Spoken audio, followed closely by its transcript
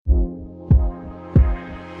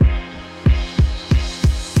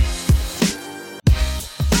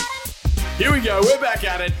Here we go. We're back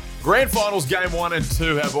at it. Grand Finals Game 1 and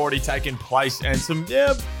 2 have already taken place, and some,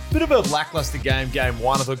 bit of a lackluster game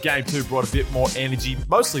 1. I thought Game 2 brought a bit more energy,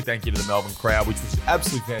 mostly thank you to the Melbourne crowd, which was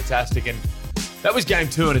absolutely fantastic. And that was Game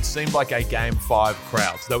 2, and it seemed like a Game 5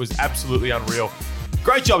 crowd. So that was absolutely unreal.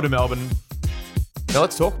 Great job to Melbourne. Now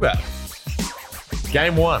let's talk about it.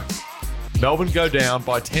 Game 1. Melbourne go down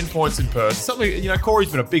by 10 points in Perth. Something, Corey's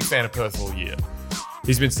been a big fan of Perth all year.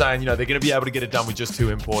 He's been saying, they're going to be able to get it done with just 2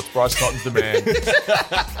 imports. Bryce Cotton's the man.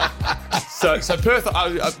 so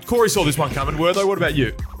Perth, Corey saw this one coming. Wertho, what about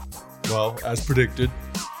you? Well, as predicted,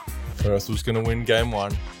 Perth was going to win Game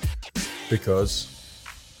 1 because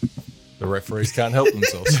the referees can't help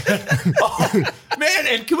themselves. Man,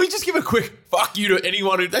 and can we just give a quick fuck you to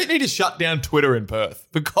anyone who... They need to shut down Twitter in Perth.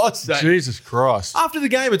 For God's sake. Jesus Christ. After the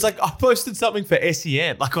game, it's like I posted something for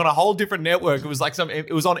SEN, like on a whole different network. It was like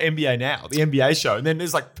it was on NBA Now, the NBA show. And then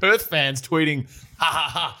there's like Perth fans tweeting, ha ha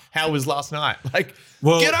ha, how was last night? Like,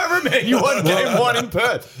 get over it, man. You won Game 1 in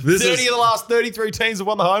Perth. 30 of the last 33 teams have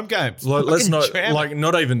won the home games. Let's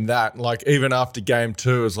not even that. Like, even after Game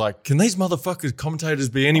 2, it's like, can these motherfuckers commentators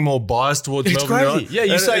be any more biased towards Melbourne Crazy. United? Yeah,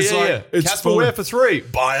 you say, Casper Ware for 3.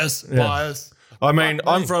 Bias. I mean,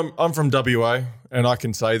 I'm from WA, and I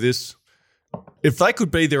can say this: if they could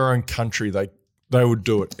be their own country, they would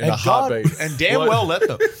do it in a heartbeat. And damn well let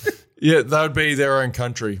them. Yeah, they would be their own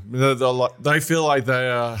country. They feel like they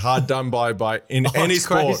are hard done by in any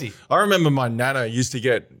sport. Crazy. I remember my nana used to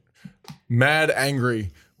get mad angry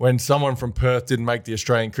when someone from Perth didn't make the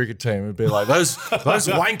Australian cricket team. It'd be like, those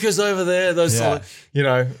wankers over there,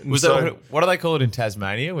 What do they call it in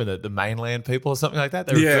Tasmania, with the mainland people or something like that?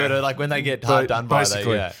 They refer to like when they get hard done by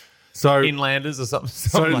inlanders or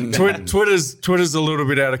something like that. Twitter's a little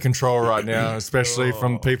bit out of control right now, especially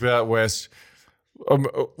from people out west.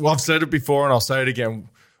 Well, I've said it before and I'll say it again.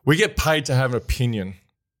 We get paid to have an opinion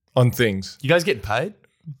on things. You guys getting paid?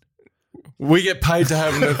 We get paid to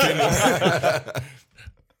have an opinion.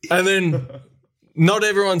 And then not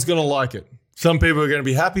everyone's going to like it. Some people are going to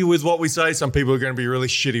be happy with what we say. Some people are going to be really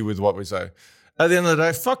shitty with what we say. At the end of the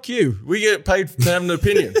day, fuck you. We get paid to have an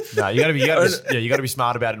opinion. No, you got to be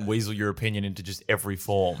smart about it and weasel your opinion into just every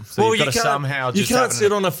form. So you can't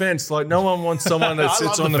sit on a fence. Like, no one wants someone that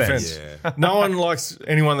sits on the fence. Yeah. No one likes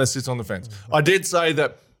anyone that sits on the fence. I did say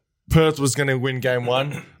that Perth was going to win Game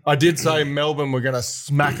 1. I did say Melbourne were going to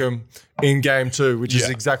smack them in Game 2, which is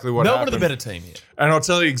exactly what happened. Melbourne are the better team here. And I'll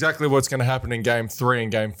tell you exactly what's going to happen in Game 3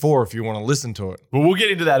 and Game 4 if you want to listen to it. Well, we'll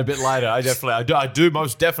get into that a bit later. I do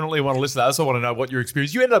most definitely want to listen to that. I also want to know what your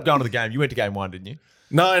experience. You ended up going to the game. You went to Game 1, didn't you?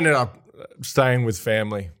 No, I ended up staying with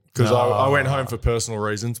family because I went home for personal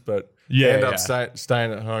reasons, but ended up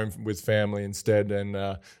staying at home with family instead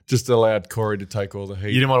and just allowed Corey to take all the heat.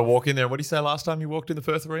 You didn't want to walk in there. What did you say last time you walked in the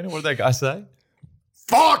Perth Arena? What did that guy say?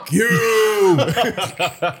 Fuck you!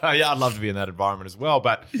 Yeah, I'd love to be in that environment as well,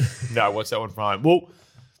 but no, what's that one from home? Well,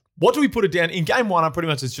 what do we put it down? In Game 1,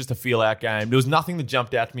 it's just a feel-out game. There was nothing that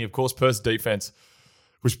jumped out to me. Of course, Perth's defense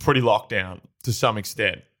was pretty locked down to some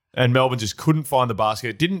extent, and Melbourne just couldn't find the basket.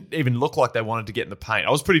 It didn't even look like they wanted to get in the paint.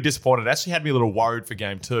 I was pretty disappointed. It actually had me a little worried for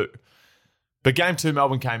Game 2. But Game 2,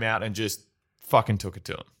 Melbourne came out and just fucking took it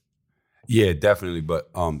to them. Yeah, definitely. But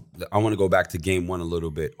I want to go back to Game 1 a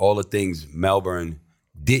little bit. All the things Melbourne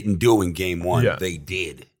didn't do in Game 1, they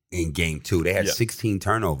did in Game 2. They had 16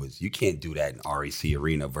 turnovers. You can't do that in RAC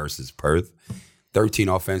Arena versus Perth. 13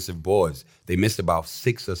 offensive boards. They missed about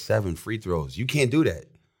 6 or 7 free throws. You can't do that.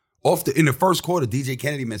 In the first quarter, DJ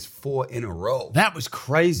Kennedy missed 4 in a row. That was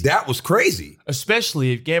crazy.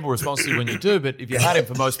 Especially if gamble responsibly when you do, but if you had him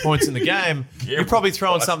for most points in the game, you're probably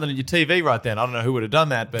throwing something at your TV right then. I don't know who would have done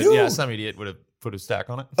that, but some idiot would have put a stack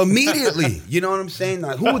on it. Immediately. You know what I'm saying?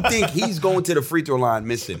 Like, who would think he's going to the free throw line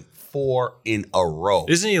missing 4 in a row?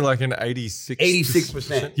 Isn't he like an 86%?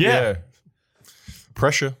 86%. Yeah.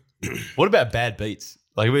 Pressure. What about bad beats?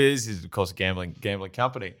 Like, this is, of course, a gambling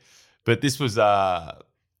company, but this was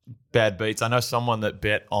bad beats. I know someone that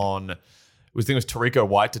bet on, I think it was Tariq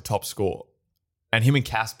White to top score, and him and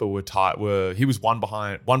Casper were tight. He was 1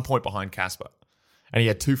 point behind Casper. And he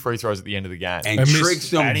had 2 free throws at the end of the game. And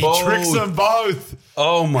tricks them both.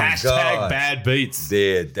 Oh, my God. Bad beats.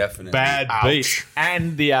 Yeah, definitely. Bad beats.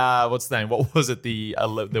 And the, what's the name? What was it? The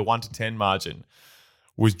 1 to 10 margin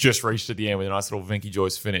was just reached at the end with a nice little Vinky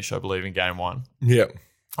Joyce finish, I believe, in Game 1. Yeah.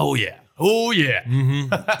 Oh, yeah.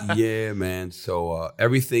 Mm-hmm. Yeah, man. So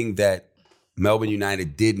everything that Melbourne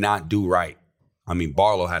United did not do right. I mean,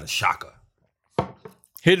 Barlow had a shocker.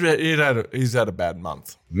 He's had a bad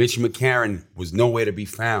month. Mitch McCarron was nowhere to be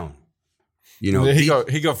found. You know, he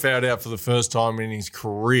got fouled out for the first time in his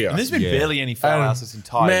career. And there's been barely any foul outs this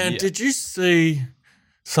entire year. Man, did you see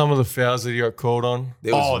Some of the fouls that he got called on.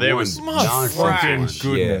 There was fucking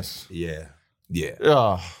goodness. Yeah.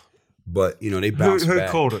 Oh. But, they bounced Who back.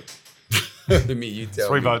 called it? Me, you tell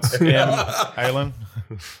 3 me. votes. Alan.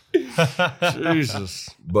 Jesus.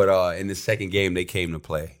 But in the second game, they came to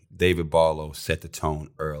play. David Barlow set the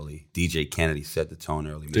tone early. DJ Kennedy set the tone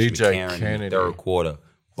early. Mitch McCarron in the third quarter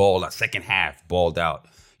balled out. Second half, balled out.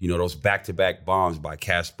 Those back-to-back bombs by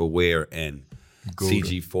Casper Ware and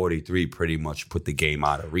CG43 pretty much put the game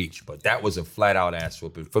out of reach. But that was a flat-out ass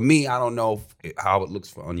whooping. For me, I don't know how it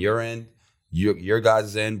looks on your end, your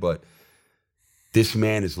guys' end, but this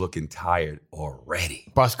man is looking tired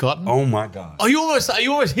already. Bryce Cotton? Oh, my God. Are you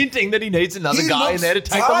almost hinting that he needs another guy in there to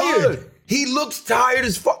take the load? He looks tired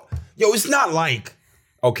as fuck. Yo, it's not like,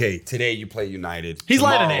 okay, today you play United. He's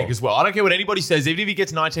tomorrow. laying an egg as well. I don't care what anybody says. Even if he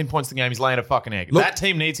gets 19 points in the game, he's laying a fucking egg. Look, that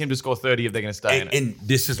team needs him to score 30 if they're going to stay in it. And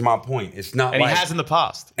this is my point. It's not and like... he has in the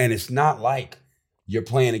past. And it's not like you're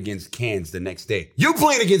playing against Cairns the next day. You're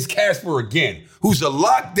playing against Casper again, who's a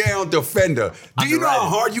lockdown defender. Do you know how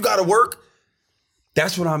hard you got to work?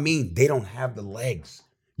 That's what I mean. They don't have the legs.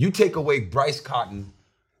 You take away Bryce Cotton,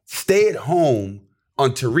 stay at home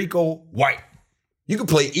on Tarico White. You can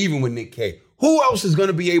play even with Nick Kay. Who else is going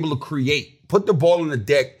to be able to create, put the ball on the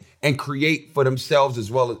deck and create for themselves as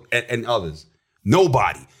well as and others?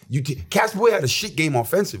 Nobody. Casper Ware had a shit game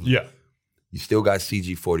offensively. Yeah. You still got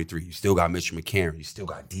CG43. You still got Mitch McCarron. You still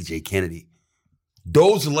got DJ Kennedy.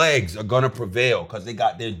 Those legs are going to prevail because they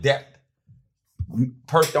got their depth.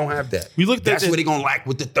 Perth don't have that. That's what they're going to lack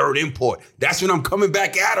with the third import. That's when I'm coming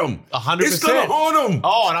back at them. 100%. It's going to haunt them.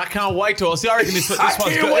 Oh, and I can't wait till... See, I reckon this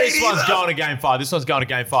one's going to Game 5. This one's going to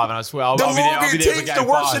Game 5, and I swear I'll be there for Game 5.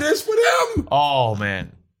 The worse it is for them. Oh,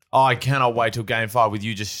 man. I cannot wait till Game 5 with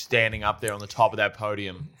you just standing up there on the top of that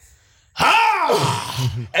podium.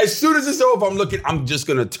 As soon as it's over, I'm just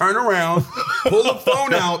going to turn around, pull the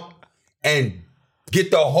phone out, and get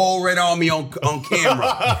the whole Red Army on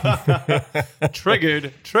camera.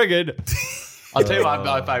 Triggered. I'll tell you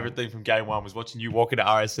my favorite thing from Game 1 was watching you walk into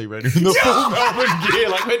RSC Red in the full Melbourne gear.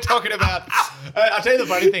 Like we're talking about. I'll tell you the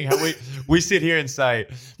funny thing, how we sit here and say,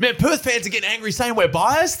 man, Perth fans are getting angry saying we're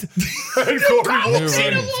biased. And Corey walks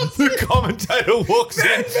in, the commentator walks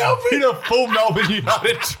in a full Melbourne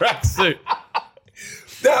United tracksuit.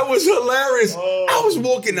 That was hilarious. I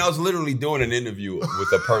was literally doing an interview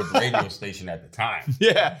with a Perth radio station at the time.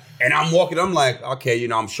 Yeah. And I'm walking, I'm like, okay,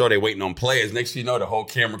 I'm sure they're waiting on players. Next thing you know, the whole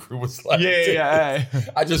camera crew was like, yeah.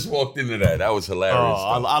 I just walked into that. That was hilarious.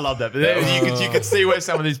 I love that. But you could see where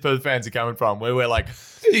some of these Perth fans are coming from, where we're like,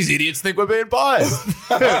 these idiots think we're being biased.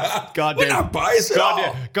 Goddamn. We're not biased at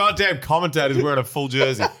all. Goddamn commentators wearing a full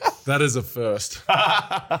jersey. That is a first.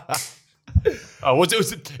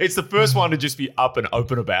 It's the first one to just be up and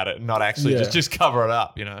open about it and not actually just cover it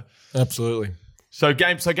up, Absolutely. So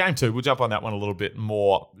game 2, we'll jump on that one a little bit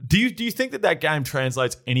more. Do you think that game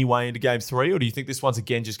translates anyway into Game 3, or do you think this one's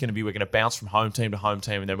again just going to be we're going to bounce from home team to home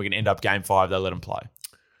team and then we're going to end up Game 5, they let them play?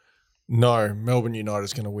 No, Melbourne United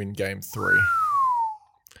is going to win Game 3.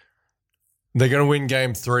 They're going to win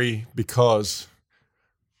Game 3 because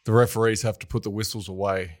the referees have to put the whistles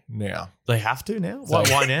away now. They have to now?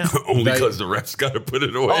 Why now? Only because the refs got to put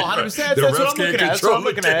it away. Oh, 100%. That's what I'm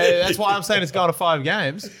looking at. That's why I'm saying it's going to 5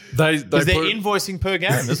 games. Because they're invoicing per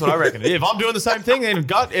game. That's what I reckon. If I'm doing the same thing, then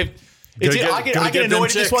I get annoyed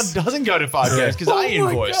if this one doesn't go to 5 games because I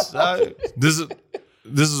invoice.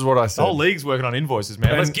 This is what I said. The whole league's working on invoices,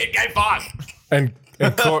 man. Let's get Game 5. And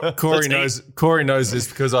Corey knows this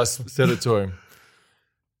because I said it to him.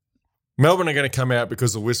 Melbourne are going to come out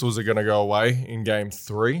because the whistles are going to go away in Game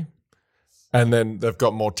 3, and then they've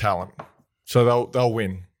got more talent, so they'll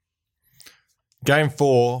win. Game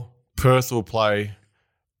 4, Perth will play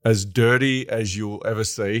as dirty as you'll ever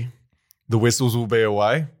see. The whistles will be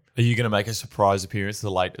away. Are you going to make a surprise appearance?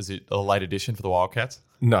 Is it a late edition for the Wildcats?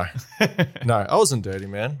 No, I wasn't dirty,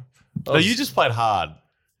 man. You just played hard.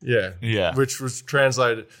 Yeah. Which was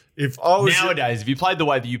translated. If if you played the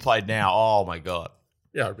way that you played now, oh my god.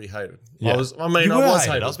 Yeah, I'd be hated. Yeah. I was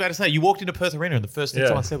hated. I was about to say, you walked into Perth Arena and the first thing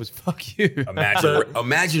someone said was, fuck you.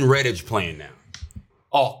 Imagine Redditch playing now.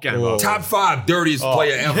 Oh, game over. Top 5 dirtiest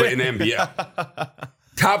player ever in the NBL.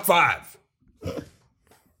 Top 5.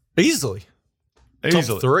 Easily.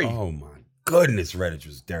 Top 3. Oh my goodness, Redditch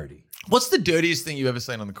was dirty. What's the dirtiest thing you've ever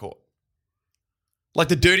seen on the court? Like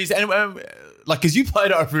the dirtiest, because you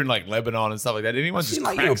played over in like Lebanon and stuff like that. Did anyone just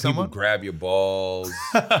crack someone? People grab your balls.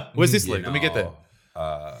 Where's this league? Let me get there.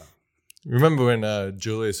 Remember when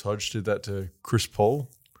Julius Hodge did that to Chris Paul?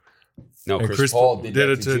 No, Chris Paul did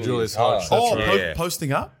it to Julius Hodge.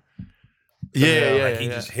 Posting up? Yeah. He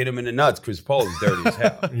just hit him in the nuts. Chris Paul is dirty as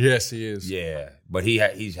hell. Yes, he is. Yeah. but he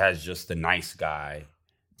has just the nice guy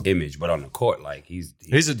image. But on the court, like he's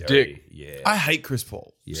a dirty. dick. Yeah, I hate Chris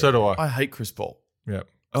Paul. yeah. So do I. I hate Chris Paul. Yeah.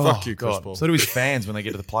 Oh, Fuck you, Chris God. Paul. So do his fans when they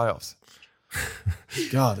get to the playoffs.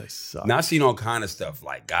 God, they suck. Now I've seen all kind of stuff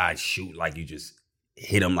like guys shoot like you just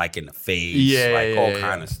hit him like in the face, Yeah, like yeah, all yeah.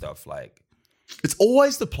 kind of stuff. Like It's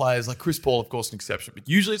always the players, like Chris Paul, of course, an exception, but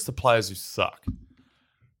usually it's the players who suck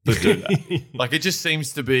that do that. Like, it just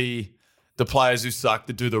seems to be the players who suck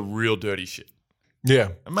that do the real dirty shit. Yeah.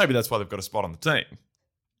 And maybe that's why they've got a spot on the team,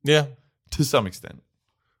 Yeah. to some extent.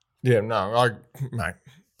 Yeah, no, mate.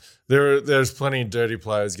 There's plenty of dirty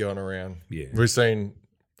players going around. Yeah. We've seen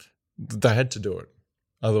they had to do it.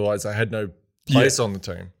 Otherwise, they had no place on the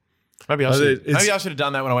team. Maybe I No, should it's- have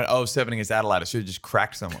done that when I went 0-7 against Adelaide. I should have just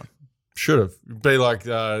cracked someone. Should have. Be like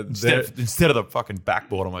Instead of the fucking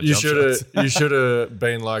backboard on my you jump should shots. have you should have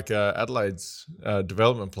been like Adelaide's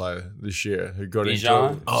development player this year who got into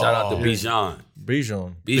Bijan, it. shout out to Bijan.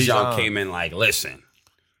 Bijan. Bijan came in like, listen,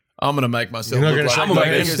 I'm going to make myself You're not look gonna like shake I'm my the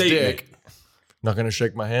hand? biggest Statement. dick. Not going to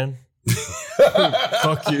shake my hand.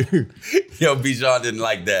 Fuck you. yo, Bijan didn't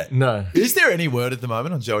like that. No. Is there any word at the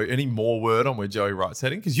moment on Joey? Any more word on where Joey Wright's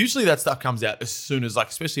heading? Because usually that stuff comes out as soon as, like,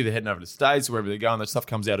 especially if they're heading over to the States or wherever they're going, that stuff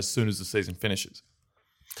comes out as soon as the season finishes.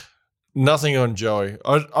 Nothing on Joey.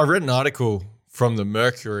 I read an article from the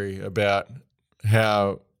Mercury about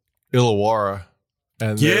how Illawarra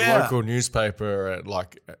and their Yeah. local newspaper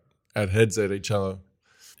are at heads at each other.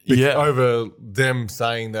 Yeah. Over them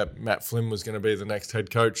saying that Matt Flynn was going to be the next head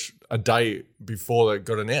coach a day before it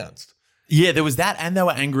got announced. Yeah, there was that, and they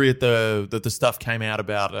were angry at the stuff came out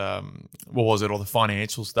about what was it, all the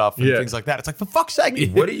financial stuff and Yeah. things like that. It's like, for fuck's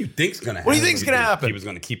sake, What do you think's gonna happen? What do you think's gonna happen? He was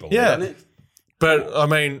gonna keep a lid Yeah. on it. But, I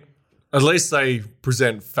mean, at least they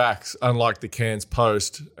present facts, unlike the Cairns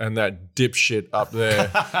Post and that dipshit up there,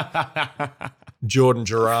 Jordan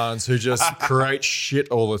Durans, who just creates shit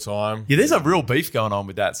all the time. Yeah, there's a real beef going on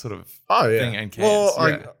with that sort of thing and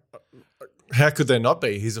Cairns. How could there not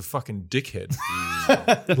be? He's a fucking dickhead.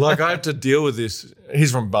 Like, I have to deal with this.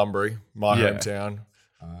 He's from Bunbury, my Yeah. hometown.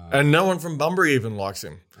 And no one from Bunbury even likes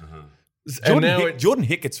him. And now Jordan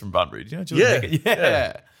Hickett's from Bunbury. Do you know Jordan Yeah, Hickett?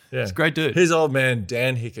 yeah. Yeah. He's a great dude. His old man,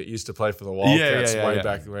 Dan Hickett, used to play for the Wildcats yeah, way yeah.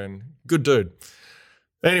 back when. Good dude.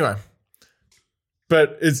 Anyway,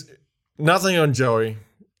 but it's nothing on Joey.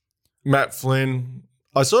 Matt Flynn,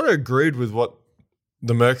 I sort of agreed with what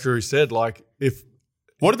the Mercury said. Like, if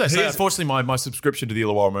What did they say? He's- Unfortunately, my subscription to the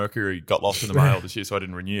Illawarra Mercury got lost in the mail this year, so I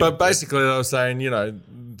didn't renew. But basically, they were saying,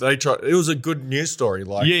 they tried. It was a good news story.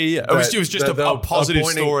 Like, Yeah. It was just a positive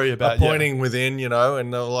story about appointing within,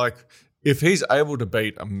 and they're like, if he's able to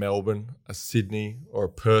beat a Melbourne, a Sydney, or a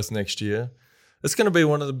Perth next year, it's going to be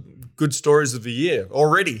one of the good stories of the year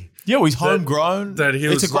already. Yeah, well, he's homegrown. that he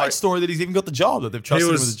it's was a great like- story that he's even got the job, that they've trusted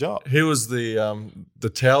him with the job. He was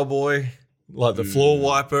the towel boy, like the floor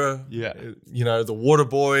wiper. Yeah. The water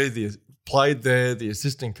boy. Played there. The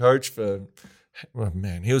assistant coach for. Well,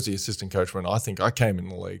 man, he was the assistant coach when I think I came in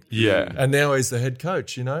the league. Yeah. And now he's the head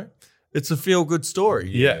coach. It's a feel-good story.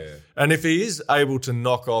 Yeah. And if he is able to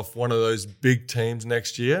knock off one of those big teams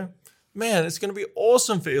next year, man, it's going to be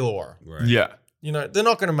awesome for Illawarra. Right. Yeah. They're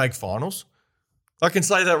not going to make finals. I can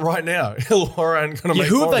say that right now. Illawarra ain't going to Yeah, make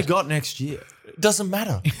who have finals. they got next year? It doesn't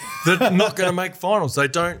matter. They're not going to make finals. They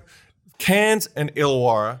don't. Cairns and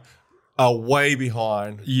Illawarra are way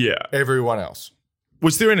behind Yeah. everyone else.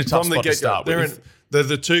 Which they're in a tough From the spot to get-go. start with. They're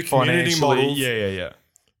the two community Financially, models Yeah.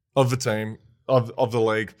 of the team, of the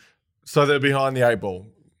league. So they're behind the 8-ball.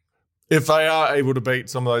 If they are able to beat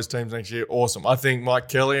some of those teams next year, awesome. I think Mike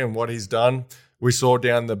Kelly and what he's done, we saw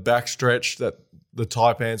down the backstretch that the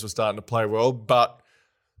Taipans were starting to play well, but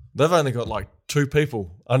they've only got like 2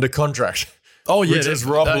 people under contract. Oh, yeah. Which is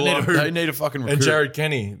Rob Lowe they need a fucking recruit. And Jared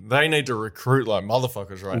Kenny. They need to recruit like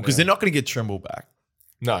motherfuckers right now. Because they're not going to get Trimble back.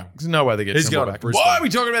 No. There's no way they get He's Trimble going to back. Brisbane. Why are we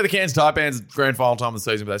talking about the Cairns Taipans grand final time of the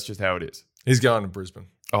season? But that's just how it is. He's going to Brisbane.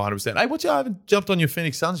 Oh, 100%. Hey, I haven't jumped on your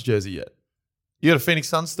Phoenix Suns jersey yet. You got a Phoenix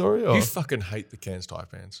Suns story? Or? You fucking hate the Cairns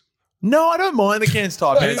Taipans. No, I don't mind the Cairns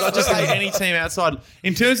Taipans. I just hate any team outside.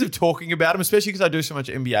 In terms of talking about them, especially because I do so much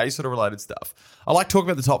NBA sort of related stuff, I like talking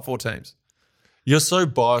about the top 4 teams. You're so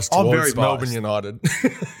biased I'm towards very Melbourne biased. United.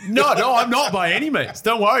 No, I'm not by any means.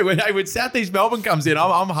 Don't worry. When Southeast Melbourne comes in,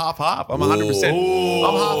 I'm half-half. I'm 100%.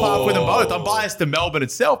 I'm half-half with them both. I'm biased to Melbourne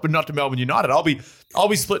itself, but not to Melbourne United. I'll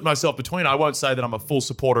be splitting myself between. I won't say that I'm a full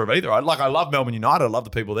supporter of either. I love Melbourne United. I love the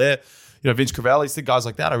people there. Vince Crivelli, the guys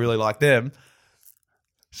like that. I really like them.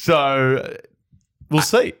 So we'll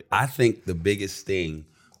see. I think the biggest thing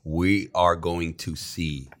we are going to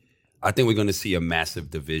see, I think we're going to see a massive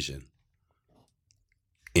division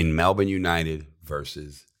in Melbourne United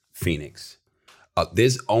versus Phoenix.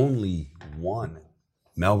 There's only one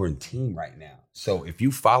Melbourne team right now. So if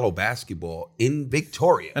you follow basketball in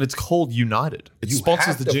Victoria, and it's called United, it you sponsors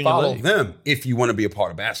have the to junior follow league. them if you want to be a part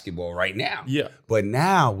of basketball right now. Yeah. But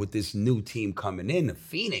now with this new team coming in, the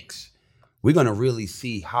Phoenix, we're gonna really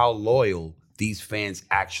see how loyal these fans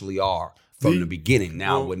actually are from the beginning.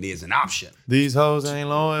 Now, when there's an option, These hoes ain't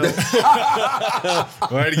loyal. Way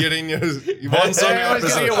to get in your one song I was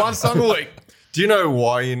episode. getting one song a week. Do you know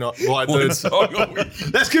why you're not like That's gonna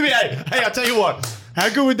be. Hey, I'll tell you what. How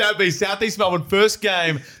good would that be? Southeast Melbourne, first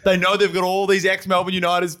game. They know they've got all these ex-Melbourne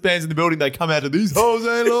United fans in the building. They come out to these hoes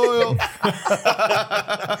ain't loyal.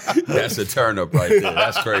 that's a turn up right there.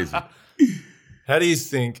 That's crazy. How do you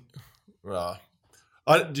think? Do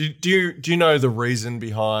you know the reason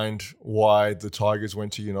behind why the Tigers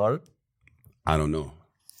went to United? I don't know.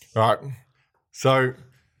 All right. So,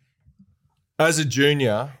 as a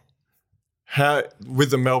junior,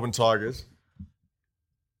 with the Melbourne Tigers,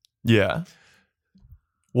 Yeah.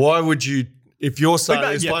 why would you, if your son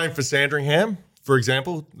is yeah. playing for Sandringham, for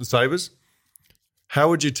example, the Sabres, how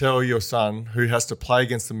would you tell your son who has to play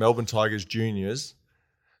against the Melbourne Tigers juniors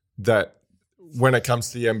that when it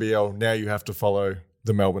comes to the NBL, now you have to follow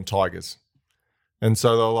the Melbourne Tigers? And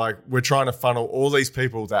so they're like, we're trying to funnel all these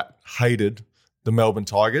people that hated the Melbourne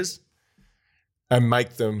Tigers and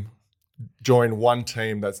make them join one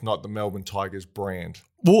team that's not the Melbourne Tigers brand.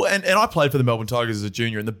 Well, and I played for the Melbourne Tigers as a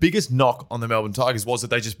junior, and the biggest knock on the Melbourne Tigers was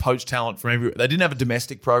that they just poached talent from everywhere. They didn't have a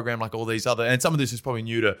domestic program like all these other, and some of this is probably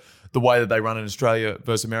new to the way that they run in Australia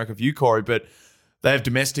versus America for you, Corey, but they have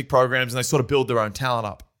domestic programs and they sort of build their own talent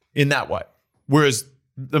up in that way. Whereas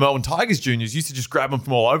the Melbourne Tigers juniors used to just grab them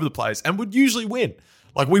from all over the place and would usually win.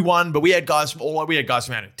 Like we won, but we had guys from all over. We had guys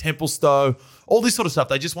from out in Templestowe, all this sort of stuff.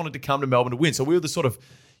 They just wanted to come to Melbourne to win. So we were the sort of,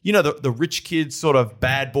 the rich kid sort of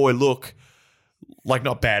bad boy look. Like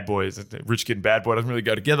not bad boys, rich kid and bad boy doesn't really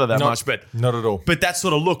go together that much, but not at all. But that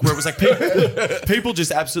sort of look where it was like people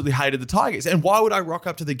just absolutely hated the Tigers. And why would I rock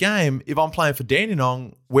up to the game if I'm playing for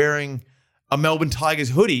Dandenong wearing a Melbourne Tigers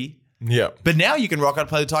hoodie? Yeah. But now you can rock up to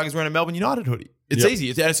play the Tigers wearing a Melbourne United hoodie. It's easy.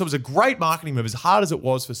 And so it was a great marketing move, as hard as it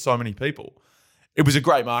was for so many people. It was a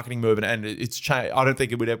great marketing move, and it's changed. I don't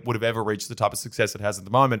think it would have ever reached the type of success it has at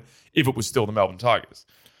the moment if it was still the Melbourne Tigers.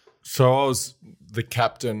 So I was the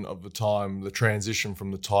captain of the time, the transition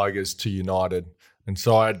from the Tigers to United. And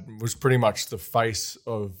so I was pretty much the face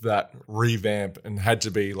of that revamp and had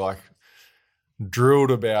to be like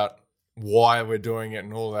drilled about why we're doing it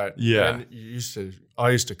and all that. Yeah. And I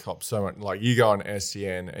used to cop so much. Like you go on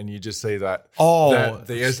SCN and you just see that.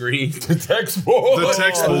 The screen, the textbook. The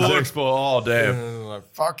textbook. Oh, damn. And like,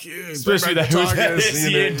 fuck you. Especially bring that back the Tigers,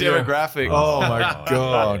 SCN demographic. Oh, my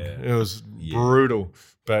God. It was brutal.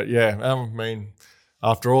 But yeah, I mean,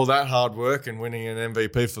 after all that hard work and winning an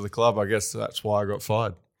MVP for the club, I guess that's why I got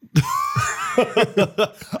fired.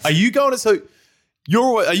 Are you going to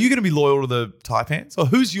are you going to be loyal to the Taipans, or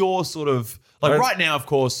who's your sort of like right now? Of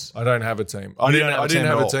course, I don't have a team. I didn't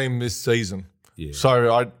have a team this season. Yeah.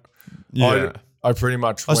 So I pretty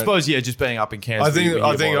much. I suppose just being up in Kansas.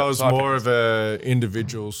 I think I was more of a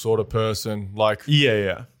individual sort of person. Like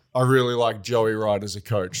I really like Joey Wright as a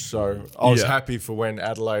coach, so I was happy for when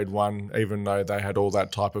Adelaide won, even though they had all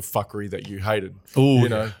that type of fuckery that you hated. Ooh, you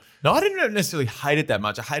know. No, I didn't necessarily hate it that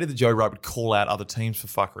much. I hated that Joey Wright would call out other teams for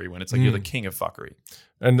fuckery when it's like you're the king of fuckery.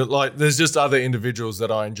 And like, there's just other individuals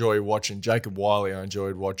that I enjoy watching. Jacob Wiley, I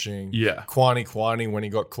enjoyed watching. Yeah. Quiney, when he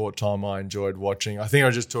got court time, I enjoyed watching. I think I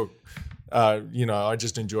just took, I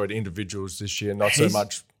just enjoyed individuals this year, not so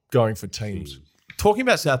much going for teams. Talking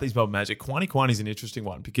about Southeast Melbourne Magic, Quiney's an interesting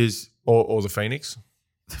one because... Or the Phoenix.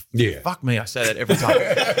 Yeah. Fuck me, I say that every time.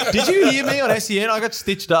 Did you hear me on SEN? I got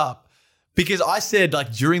stitched up because I said,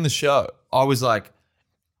 like, during the show, I was like,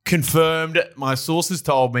 confirmed, my sources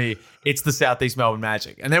told me it's the Southeast Melbourne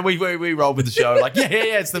Magic. And then we rolled with the show, like, yeah,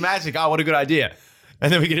 it's the Magic. Oh, what a good idea.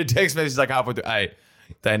 And then we get a text message like halfway through, hey,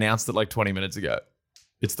 they announced it like 20 minutes ago.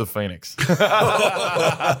 It's the Phoenix.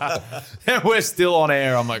 And we're still on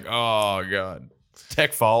air. I'm like, oh, God.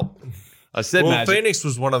 Tech fault. I said Magic. Phoenix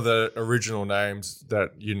was one of the original names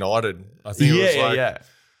that united. I think it was like...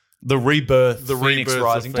 The rebirth, the Phoenix rebirth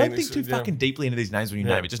Rising. of Don't Phoenix, think too fucking deeply into these names when you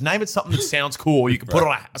name it. Just name it something that sounds cool. You can put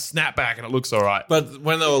on a snapback and it looks all right. But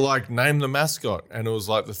when they were like, name the mascot, and it was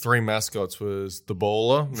like the three mascots was the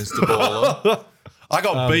Baller, Mr. Baller. I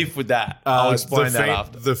got beef with that. I'll explain that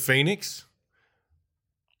after. The Phoenix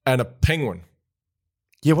and a penguin.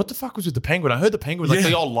 Yeah, what the fuck was with the penguin? I heard the penguin was like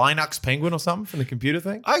the old Linux penguin or something from the computer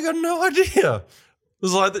thing. I got no idea. It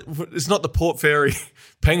was like, it's not the Port Fairy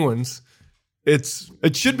Penguins.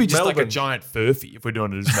 It should be just like a Melbourne. giant furphy if we're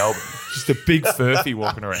doing it as Melbourne. Just a big furphy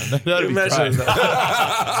walking around. That'd be Imagine great.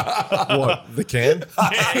 what, the can?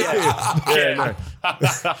 Yeah.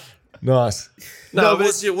 Nice. No, No, but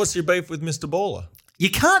what's your beef with Mr. Baller? You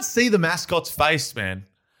can't see the mascot's face, man.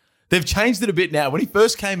 They've changed it a bit now. When he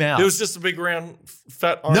first came out, It was just a big round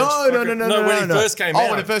fat orange. no. When he first came out.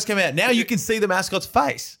 When it first came out. Now you can see the mascot's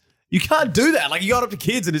face. You can't do that. Like, you got up to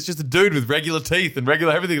kids and it's just a dude with regular teeth and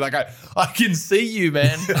regular everything. Like, I can see you,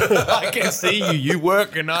 man. I can see you. You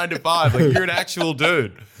work a 9 to 5. Like, you're an actual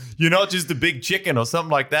dude. You're not just a big chicken or something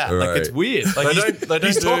like that. Like, it's weird. Like,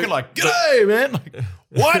 he's talking like, g'day, man. Like,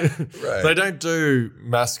 what? Right. They don't do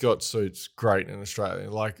mascot suits great in Australia.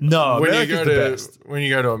 Like No, when America's you the go to best. when you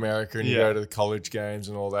go to America and you Yeah. go to the college games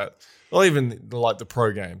and all that, or even like the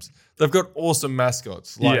pro games, they've got awesome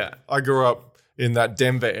mascots. Like, Yeah. I grew up in that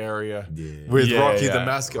Denver area with Yeah, Rocky yeah. the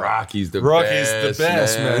mascot. Rocky's the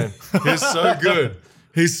best, man. He's so good.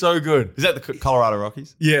 He's so good. Is that the Colorado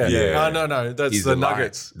Rockies? Yeah. Yeah. No. That's He's the the Lion.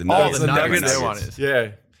 Nuggets. The Nuggets. the Nuggets. Nuggets. Their one is. Yeah.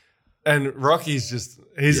 And Rocky's just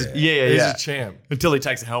he's Yeah. he's a champ. Until he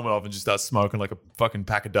takes a helmet off and just starts smoking like a fucking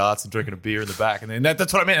pack of darts and drinking a beer in the back. And then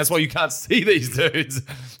that's what I mean. That's why you can't see these dudes.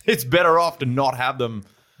 It's better off to not have them.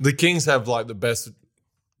 The Kings have like the best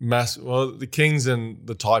the Kings and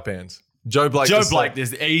the Taipans. Joe Blake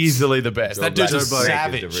is easily the best. Joe That dude's a Blake is the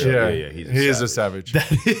savage. real- Yeah, he's he is a savage. savage.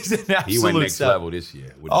 That is an absolute He went next savage. level this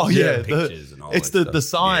year. With Oh the yeah, pictures and all it's that the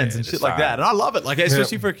stuff. signs Yeah, and the shit like that, and I love it. Like,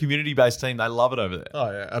 especially for a community-based team, they love it over there.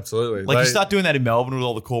 Oh yeah, absolutely. Like, you start doing that in Melbourne with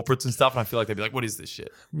all the corporates and stuff, and I feel like they'd be like, "What is this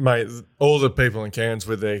shit?" mate, all the people in Cairns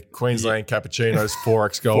with their Queensland cappuccinos,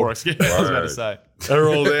 4x gold. Forex. Yeah, I was about to say. They're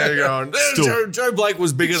all there going, Joe Blake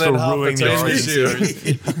was bigger than half the ruining the team Origin this year.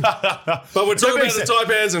 series. But we're talking about the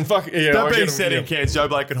Taipans and fuck yeah. That I being get said, them, in Cairns, Joe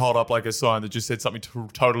Blake could hold up like a sign that just said something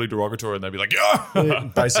totally derogatory, and they'd be like, "Yeah." yeah.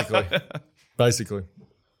 Basically.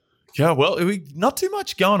 Yeah, well, not too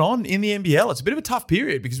much going on in the NBL. It's a bit of a tough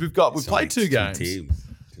period because we've played two games. Two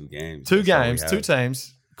games. Two That's all we games, have. two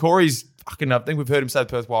teams. Corey's fucking, I think we've heard him say the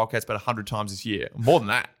Perth Wildcats about 100 times this year. More than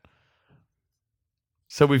that.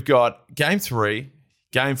 So we've got game 3,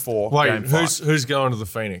 game 4, Wait, game 5. who's going to the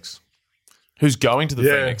Phoenix? Who's going to the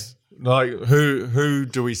Phoenix? Like who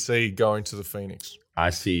do we see going to the Phoenix? I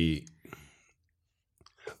see.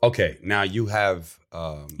 Okay, now you have.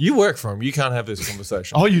 You work for him. You can't have this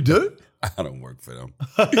conversation. Oh, you do? I don't work for them.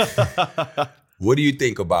 What do you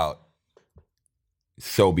think about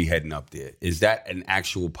Sobey heading up there? Is that an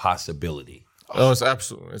actual possibility? Oh, it's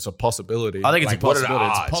absolutely. It's a possibility. I think it's Like, a what are the possibility.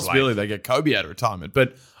 It's a odds? possibility they get Kobe out of retirement,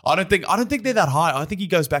 but I don't think they're that high. I think he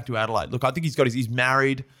goes back to Adelaide. Look, I think he's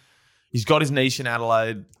married. He's got his niche in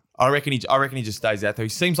Adelaide. I reckon he just stays out there. He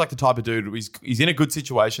seems like the type of dude. He's in a good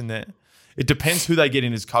situation there. It depends who they get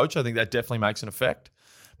in as coach. I think that definitely makes an effect.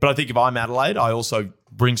 But I think if I'm Adelaide, I also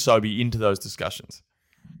bring Sobey into those discussions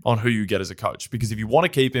on who you get as a coach. Because if you want to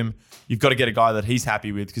keep him, you've got to get a guy that he's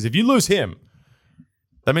happy with. Because if you lose him,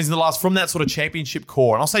 that means from that sort of championship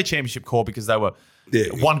core, and I'll say championship core because they were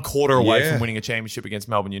 1 quarter away from winning a championship against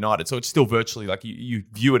Melbourne United. So it's still virtually like you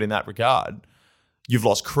view it in that regard. You've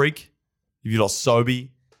lost Creek. You've lost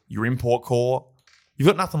Sobey. Your import core. You've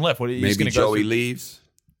got nothing left. What are you just Maybe going to go Joey through? leaves.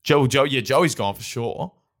 Joey's gone for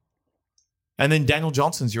sure. And then Daniel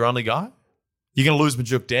Johnson's your only guy. You're going to lose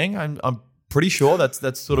Majuk Deng. I'm pretty sure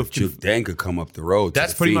that's sort of Juk Dan could come up the road.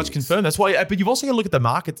 that's pretty much confirmed. That's why. But you've also got to look at the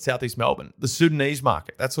market, Southeast Melbourne, the Sudanese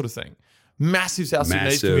market, that sort of thing. Massive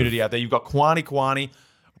Sudanese community out there. You've got Kwani,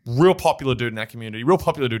 real popular dude in that community, real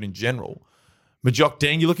popular dude in general. Majuk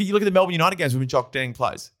Deng. You look at the Melbourne United games when Majuk Deng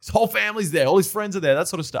plays. His whole family's there. All his friends are there. That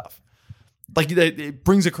sort of stuff. Like it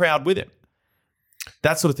brings a crowd with him.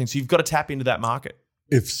 That sort of thing. So you've got to tap into that market.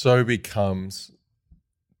 If Sobey comes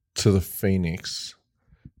to the Phoenix,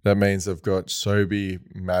 that means they've got Sobey,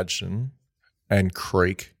 Madsen, and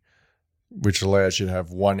Creek, which allows you to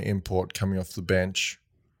have one import coming off the bench,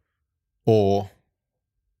 or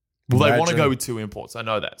Well, they want to go with 2 imports. I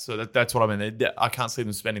know that. So that's what I mean. I can't see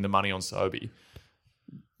them spending the money on Sobey.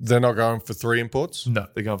 they're not going for 3 imports No,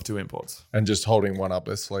 they're going for 2 imports. and just holding one up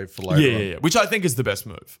their sleeve for later. Yeah. Which I think is the best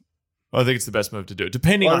move. I think it's the best move to do,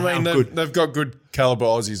 depending Well, on how good. they've got good caliber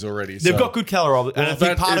Aussies already. They've so- got good caliber, and Well, I if think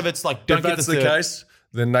that- part if- of it's like If don't get that's the the third. case,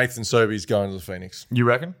 then Nathan Sobey's going to the Phoenix. You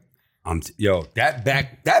reckon? That's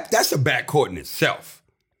a backcourt in itself.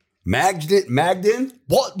 Magden.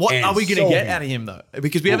 What And are we going to get Sobey. out of him though?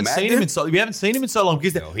 Because we Who, haven't seen Magden? him in so long.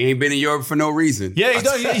 Because He ain't been in Europe for no reason. yeah,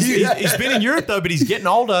 he's been in Europe though, but he's getting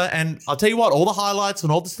older. And I'll tell you what, all the highlights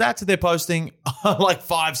and all the stats that they're posting are like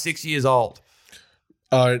 5-6 years old.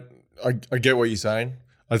 I get what you're saying.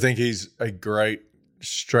 I think he's a great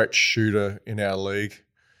stretch shooter in our league.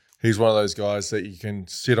 He's one of those guys that you can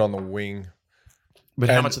sit on the wing. But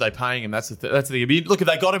how much are they paying him? That's the thing. I mean, look, if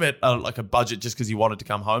they got him at like a budget just because he wanted to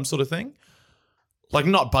come home sort of thing, like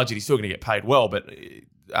not budget, he's still going to get paid well, but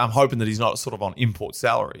I'm hoping that he's not sort of on import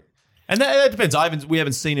salary. And that depends. We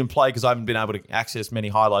haven't seen him play because I haven't been able to access many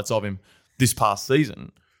highlights of him this past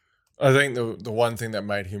season. I think the one thing that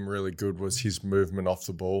made him really good was his movement off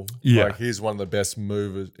the ball. Yeah. Like he's one of the best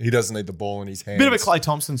movers. He doesn't need the ball in his hands. Bit of a Klay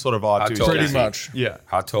Thompson sort of vibe too. Pretty much. Yeah.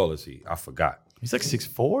 How tall is he? I forgot. He's like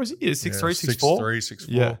 6'4", is he? 6'3", 6'4"? 6'3", 6'4".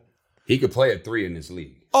 Yeah. He could play at 3 in this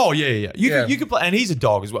league. Oh, yeah. You could play, and he's a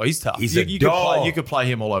dog as well. He's tough. He's a dog. You could play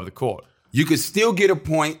him all over the court. You could still get a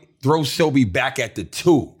point, throw Sobe back at the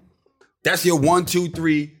 2. That's your 1, 2,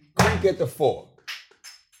 3, crank at the 4.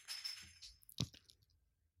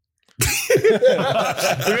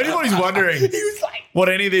 If anybody's wondering what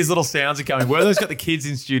any of these little sounds are coming, Werther's got the kids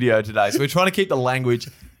in studio today, so we're trying to keep the language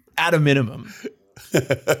at a minimum.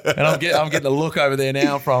 And I'm getting the look over there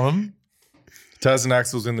now from him. Taz and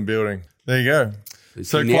Axel's in the building. There you go. It's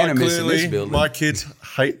So quite unanimous in this clearly, building. my kids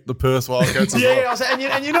hate the Perth Wildcats as well.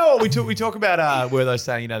 Yeah, and you know what we talk about Werther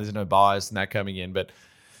saying, there's no bias and that coming in, but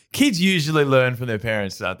kids usually learn from their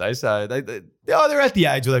parents, don't they? So they're at the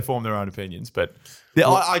age where they form their own opinions, but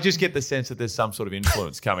I just get the sense that there's some sort of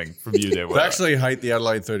influence coming from you there. I actually hate the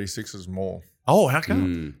Adelaide 36ers more. Oh, how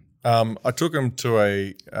come? I took them to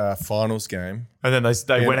a finals game. And then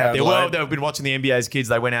they went out there. Well, Adelaide. they've been watching the NBA as kids.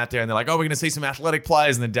 They went out there and they're like, we're going to see some athletic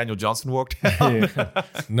players. And then Daniel Johnson walked out.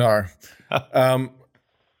 No.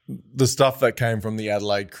 The stuff that came from the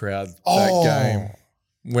Adelaide crowd that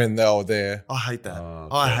game when they were there. I hate that.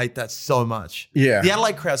 I hate that so much. Yeah. The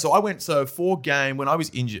Adelaide crowd. So I went, for game, when I was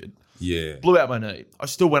injured, Yeah. blew out my knee. I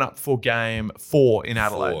still went up for game 4 in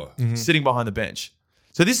Adelaide, sitting behind the bench.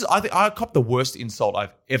 So this is, I think I copped the worst insult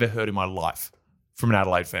I've ever heard in my life from an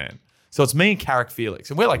Adelaide fan. So it's me and Carrick Felix,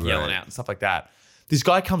 and we're like yelling out and stuff like that. This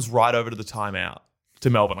guy comes right over to the timeout to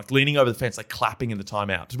Melbourne, like leaning over the fence, like clapping in the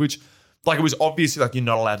timeout, which like it was obviously like you're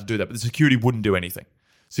not allowed to do that, but the security wouldn't do anything.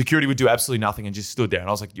 Security would do absolutely nothing and just stood there. And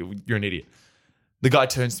I was like, you're an idiot. The guy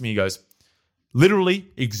turns to me, he goes, literally,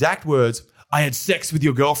 exact words, I had sex with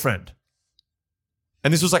your girlfriend.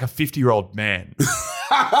 And this was like a 50-year-old man.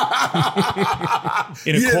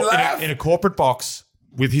 in a corporate box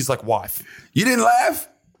with his like wife. You didn't laugh?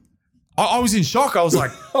 I was in shock. I was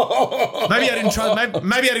like, maybe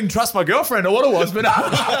I didn't trust my girlfriend or what it was, but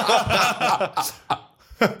I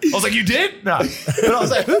was like, you did? No. But I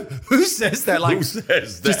was like, who says that? Like, Who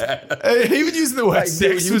says that? Even using the word Like,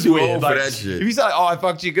 sex dude, was you too weird. old for Like, that shit. if you say, I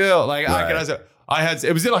fucked your girl, like, Right. can I say,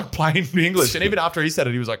 it was in like plain English. And even after he said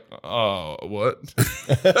it, he was like, oh, what?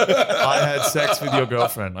 I had sex with your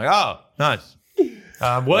girlfriend. Like, oh, nice.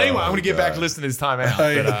 Well, anyway, I'm going to get back to listening to this time out.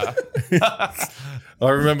 But, I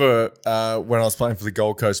remember when I was playing for the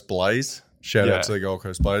Gold Coast Blaze. Shout out to the Gold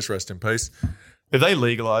Coast Blaze. Rest in peace. if they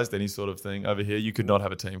legalized any sort of thing over here, you could not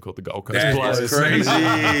have a team called the Gold Coast That Blaze. is crazy.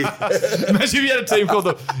 Imagine if you had a team called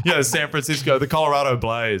the San Francisco, the Colorado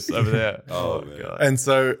Blaze over there. Oh, man. God. And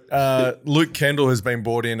so Luke Kendall has been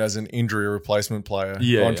brought in as an injury replacement player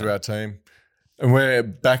onto our team. And we're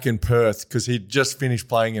back in Perth because he just finished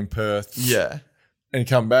playing in Perth. Yeah. And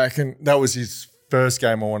come back. And that was his first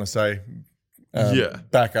game, I want to say,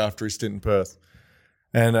 back after his stint in Perth.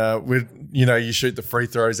 And you shoot the free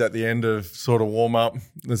throws at the end of sort of warm up.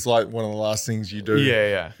 It's like one of the last things you do.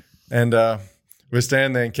 Yeah. And we're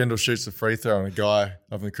standing there, and Kendall shoots the free throw, and a guy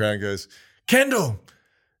up in the crowd goes, "Kendall,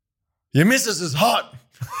 your missus is hot."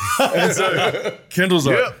 And so Kendall's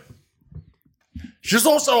like, "She's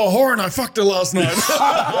also a whore, and I fucked her last night."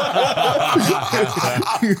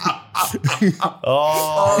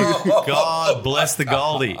 Oh, God bless the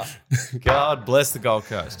Goldie. God bless the Gold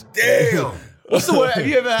Coast. Damn. What's the word? Have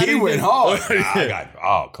you ever had He went anything-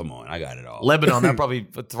 hard. Come on. I got it all. Lebanon, they're probably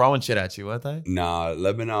throwing shit at you, weren't they? Nah,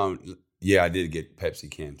 Lebanon. Yeah, I did get Pepsi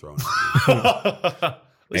can thrown at me.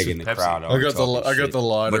 Making the Pepsi. crowd. I got the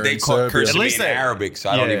lighter. But they in call Serbia. cursing At me least in they- Arabic, so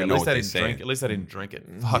I don't even know what they're saying. At least I didn't drink it.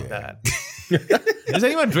 Fuck that. Does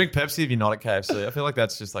anyone drink Pepsi if you're not at KFC? I feel like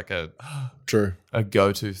that's just like a True.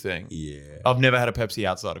 go-to thing. Yeah. I've never had a Pepsi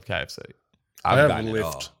outside of KFC. I've have gotten it Lyft.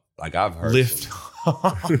 all. Like I've heard Lyft.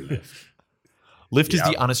 Lyft. Lyft is Yeah.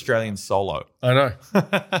 the un-Australian Solo. I know.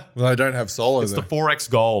 Well, I don't have solo It's there. the 4X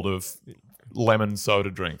Gold of lemon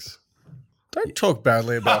soda drinks. Don't talk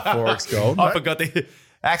badly about Forex Gold. I mate. forgot the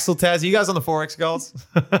Axel Taz. Are you guys on the 4X Golds?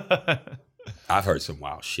 I've heard some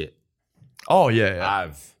wild shit. Oh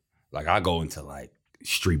yeah. I go into like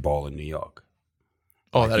street ball in New York.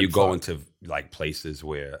 Oh, Like, that'd you be go fun. into like places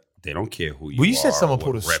where they don't care who you Well, you are. said someone or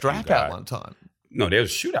pulled a what rep strap you out got. one time. No,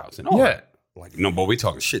 there's shootouts and all Yeah. that. Like no, but we're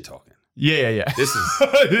talking shit talking. Yeah. This is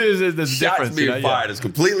there's a shots difference. being fired. It's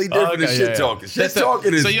completely different than shit talking. Shit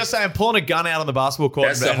talking is So you're saying pulling a gun out on the basketball court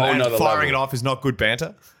That's a and whole nother firing level. it off is not good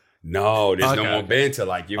banter? no. There's no Okay, more okay. banter.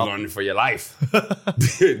 Like you're running for your life.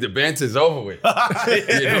 The banter's over with.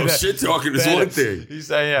 Shit talking is one thing. You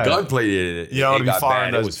say yeah. Gunplay, You don't wanna it be got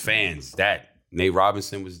firing bad. It those- was fans. That Nate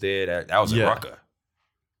Robinson was there. That was a Yeah. rucker.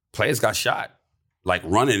 Players got shot, like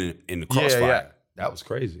running in the crossfire. yeah. That was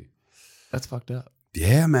crazy. That's fucked up.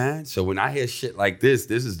 Yeah, man. So when I hear shit like this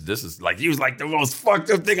is like he was like the most fucked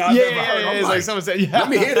up thing I've ever heard. I'm It's like, like someone said, yeah. let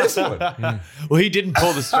me hear this one. Well, he didn't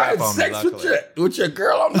pull the I strap had on. sex luckily. with your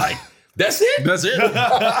girl. I'm like, that's it. That's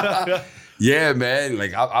it. Yeah, man.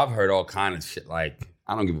 Like I've heard all kind of shit. Like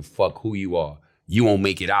I don't give a fuck who you are. You won't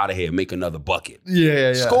make it out of here. Make another bucket.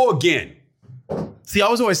 Yeah. Score again. See, I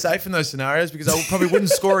was always safe in those scenarios because I probably wouldn't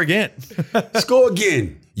score again. Score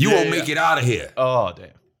again. You won't Yeah. make it out of here. Oh, damn.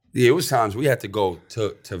 Yeah, it was times we had to go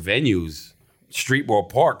to venues, street ball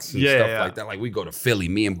parks and stuff Yeah. like that. Like we go to Philly,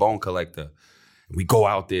 me and Bone Collector. We go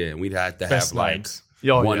out there and we'd have to Best have like names.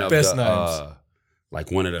 one of Best the names.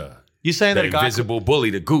 like one of the You saying that a guy... invisible bully,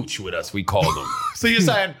 the gooch with us, we called him. So you're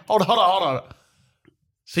saying... Hold on.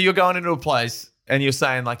 So you're going into a place and you're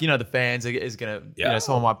saying like, the fans is going to... Yeah.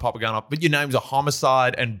 someone might pop a gun up, but your name's a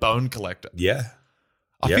homicide and bone collector. Yeah.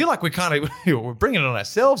 I feel like we're bringing it on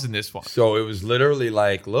ourselves in this one. So it was literally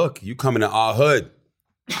like, look, you coming to our hood.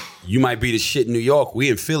 You might be the shit in New York. We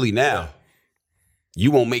in Philly now.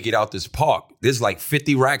 You won't make it out this park. There's like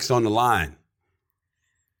 50 racks on the line.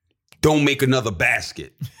 Don't make another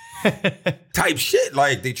basket. Type shit.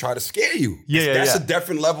 Like they try to scare you. Yeah, That's yeah. a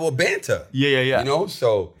different level of banter. Yeah. You know?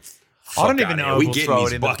 So I don't fuck even outta know here. if we'll throw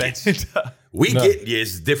it in buckets. the banter. We No.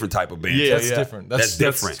 it's a different type of banter. Yeah, That's different. That's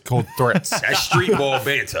different. That's called threats. That's street ball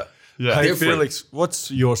banter. Yeah. Hey, Different. Felix,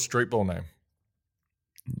 what's your street ball name?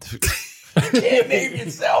 Can't name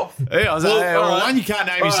yourself. Yeah, I was like, hey, all well, right. one, you can't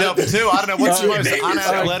name yourself. Two, I don't know what's the Yeah, most name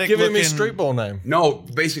yourself. unathletic Give him looking... his street ball name. No,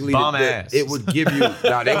 basically, Bum ass. it would give you.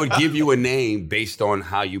 Now they would give you a name based on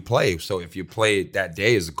how you play. So if you play it that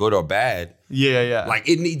day is good or bad, Yeah. like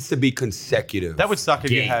it needs to be consecutive. That would suck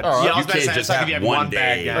if you game. had... All right. Yeah, I was You about to can't say, it just suck if have you had one one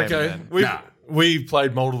bad day. game. Okay, and then- we've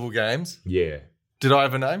played multiple games. Yeah. Did I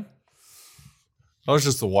have a name? I was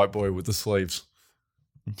just the white boy with the sleeves.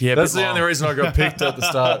 Yeah, That's but the only reason I got picked at the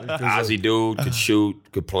start. because of- Ozzy dude could shoot,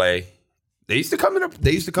 could play. They used to come to the.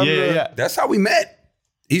 They used to come to the. Yeah. That's how we met.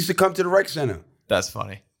 He used to come to the rec center. That's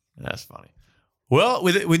funny. Well,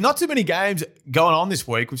 with not too many games going on this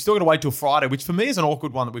week, we've still got to wait till Friday, which for me is an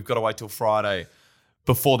awkward one that we've got to wait till Friday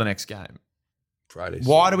before the next game. Friday.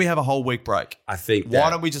 Why do we have a whole week break? I think.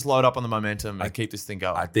 Why don't we just load up on the momentum and keep this thing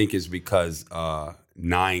going? I think it's because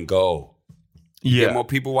 9 go. Get more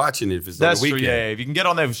people watching it if it's on That's the true. weekend. Yeah, if you can get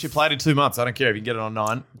on there, she played in 2 months. I don't care if you can get it on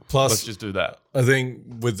 9. Plus- let's just do that. I think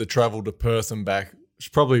with the travel to Perth and back,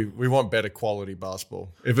 we want better quality basketball.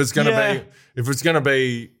 If it's gonna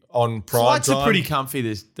be on prime Flights time, are pretty comfy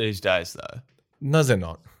these days, though. no, they're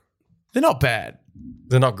not. They're not bad.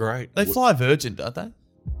 They're not great. They fly Virgin, don't they?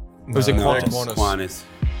 Or is it No, Qantas? Qantas. Qantas.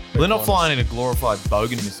 Well, they're not flying in a glorified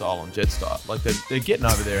Bogan missile on Jetstar. Like they're getting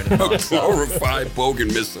over there in a nice Glorified Bogan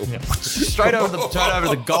missile. straight over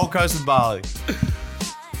the Gold Coast and Bali.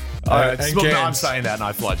 And Look, Cairns. I'm saying that and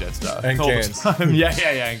I fly Jetstar. And All the Cairns. time. Yeah,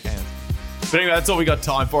 and Cairns. But anyway, that's all we got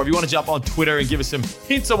time for. If you want to jump on Twitter and give us some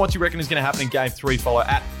hints on what you reckon is going to happen in Game 3, follow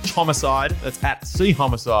at Homicide. That's at C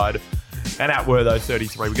Homicide. And at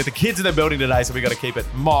Wertho33. We got the kids in the building today, so we got to keep it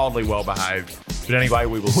mildly well behaved. But anyway,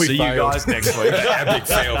 we will see you failed. guys next week. Epic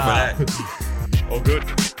fail for that. All good.